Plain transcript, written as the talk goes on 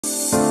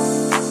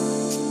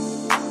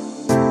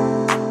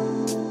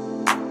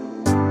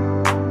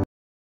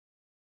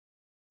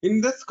In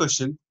this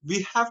question,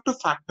 we have to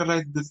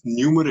factorize this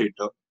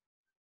numerator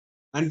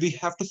and we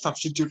have to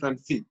substitute and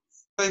see.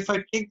 So if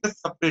I take this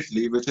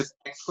separately, which is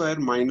x squared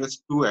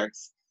minus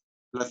 2x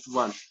plus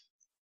 1.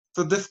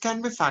 So this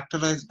can be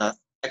factorized as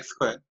x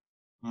squared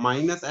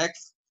minus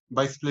x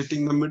by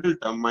splitting the middle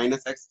term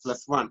minus x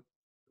plus 1,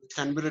 which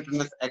can be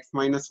written as x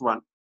minus 1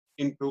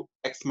 into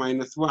x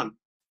minus 1.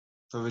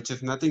 So which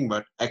is nothing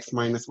but x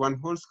minus 1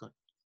 whole square.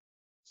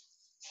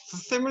 So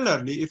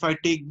similarly, if I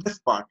take this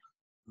part,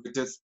 which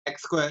is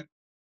x squared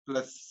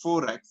plus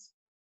 4x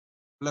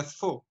plus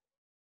 4.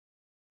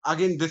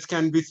 Again, this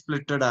can be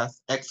splitted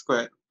as x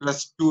squared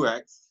plus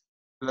 2x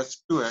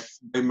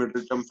by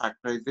middle term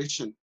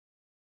factorization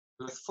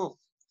plus 4,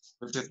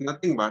 which is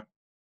nothing but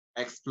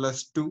x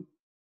plus 2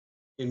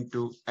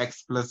 into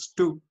x plus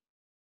 2,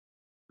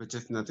 which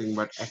is nothing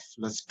but x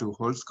plus 2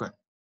 whole square.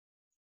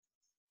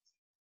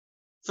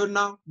 So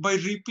now, by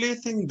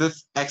replacing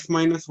this x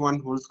minus 1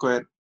 whole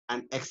square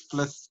and x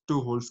plus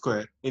 2 whole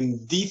square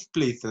in these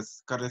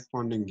places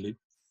correspondingly,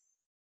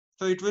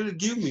 so it will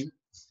give me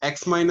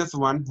x minus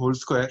 1 whole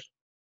square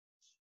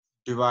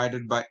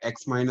divided by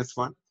x minus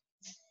 1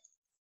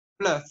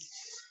 plus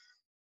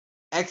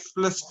x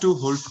plus 2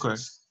 whole square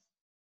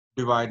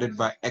divided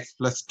by x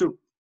plus 2,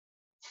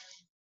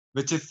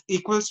 which is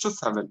equals to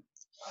 7.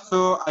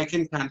 So I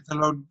can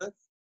cancel out this,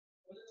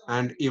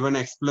 and even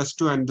x plus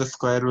 2 and the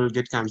square will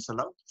get cancelled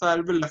out. So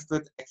I'll be left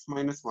with x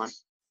minus 1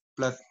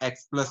 plus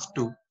x plus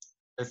 2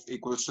 is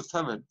equals to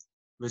 7,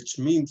 which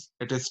means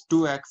it is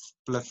 2x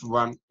plus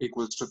 1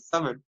 equals to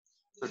 7.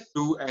 So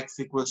 2x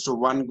equals to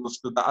 1 goes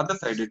to the other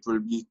side. It will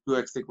be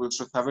 2x equals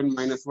to 7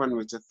 minus 1,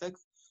 which is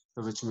 6.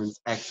 So which means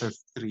x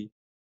is 3.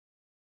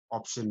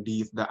 Option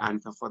D is the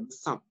answer for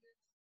this sum.